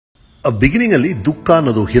Beginning ಅಲ್ಲಿ ದುಃಖ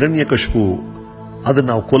ಅನ್ನೋದು ಹಿರಣ್ಯಕಶಿಪು ಅದನ್ನ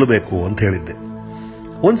ನಾವು ಕೊಲ್ಲಬೇಕು ಅಂತ ಹೇಳಿದ್ದೆ.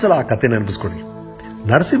 ಒಂದ್ಸಲ ಆ ಕತೆ ನೆನಪಿಸ್ಕೊಡಿ.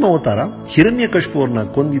 ನರಸಿಂಹ ಅವತಾರ ಹಿರಣ್ಯಕಶಿಪು ಅವ್ರನ್ನ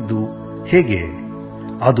ಕೊಂದಿದ್ದು ಹೇಗೆ?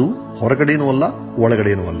 ಅದು ಹೊರಗಡೆನೂ ಅಲ್ಲ,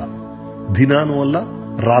 ಒಳಗಡೆನೂ ಅಲ್ಲ, ದಿನಾನೂ ಅಲ್ಲ,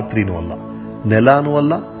 ರಾತ್ರಿನೂ ಅಲ್ಲ, ನೆಲಾನೂ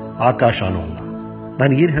ಅಲ್ಲ, ಆಕಾಶನೂ ಅಲ್ಲ.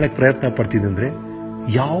 ನಾನು ಏನ್ ಹೇಳಕ್ ಪ್ರಯತ್ನ ಪಡ್ತೀನಿ ಅಂದ್ರೆ,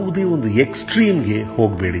 ಯಾವುದೇ ಒಂದು ಎಕ್ಸ್ಟ್ರೀಮ್ಗೆ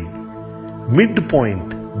ಹೋಗಬೇಡಿ. ಮಿಡ್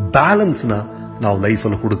ಪಾಯಿಂಟ್ ಬ್ಯಾಲೆನ್ಸ್ನ ನಾವು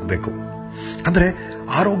ಲೈಫಲ್ಲಿ ಹುಡುಕ್ಬೇಕು. ಅಂದ್ರೆ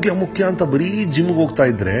ಆರೋಗ್ಯ ಮುಖ್ಯ ಅಂತ ಬರೀ ಜಿಮ್ಗೆ ಹೋಗ್ತಾ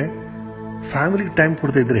ಇದ್ರೆ ಫ್ಯಾಮಿಲಿಗೆ ಟೈಮ್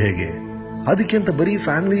ಕೊಡ್ತಾ ಇದ್ರೆ ಹೇಗೆ? ಅದಕ್ಕೆ ಅಂತ ಬರೀ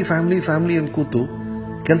ಫ್ಯಾಮಿಲಿ ಫ್ಯಾಮಿಲಿ ಫ್ಯಾಮಿಲಿ ಅಂತ ಕೂತು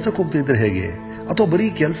ಕೆಲಸಕ್ಕೆ ಹೋಗ್ತಾ ಇದ್ರೆ ಹೇಗೆ? ಅಥವಾ ಬರೀ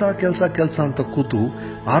ಕೆಲಸ ಕೆಲಸ ಕೆಲಸ ಅಂತ ಕೂತು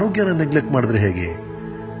ಆರೋಗ್ಯನ ನೆಗ್ಲೆಕ್ಟ್ ಮಾಡಿದ್ರೆ ಹೇಗೆ?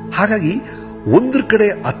 ಹಾಗಾಗಿ ಒಂದ್ರ ಕಡೆ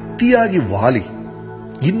ಅತಿಯಾಗಿ ವಾಲಿ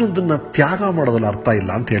ಇನ್ನೊಂದನ್ನ ತ್ಯಾಗ ಮಾಡೋದಲ್ಲ ಅರ್ಥ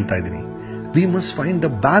ಇಲ್ಲ ಅಂತ ಹೇಳ್ತಾ ಇದ್ದೀನಿ. We must find the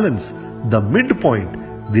balance, the mid point.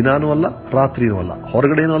 ದಿನಾನೂ ಅಲ್ಲ, ರಾತ್ರಿನೂ ಅಲ್ಲ,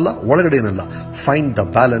 ಹೊರಗಡೆನೂ ಅಲ್ಲ, ಒಳಗಡೆನೂ ಅಲ್ಲ. Find the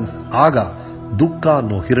balance. ಆಗ ದುಃಖ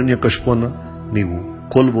ಅನ್ನೋ ಹಿರಣ್ಯಕಶಿಪುವನ್ನ ನೀವು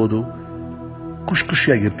ಕೊಲ್ಬೋದು.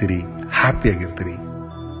 ಖುಷಿಯಾಗಿರ್ತೀರಿ, ಹ್ಯಾಪಿಯಾಗಿರ್ತೀರಿ.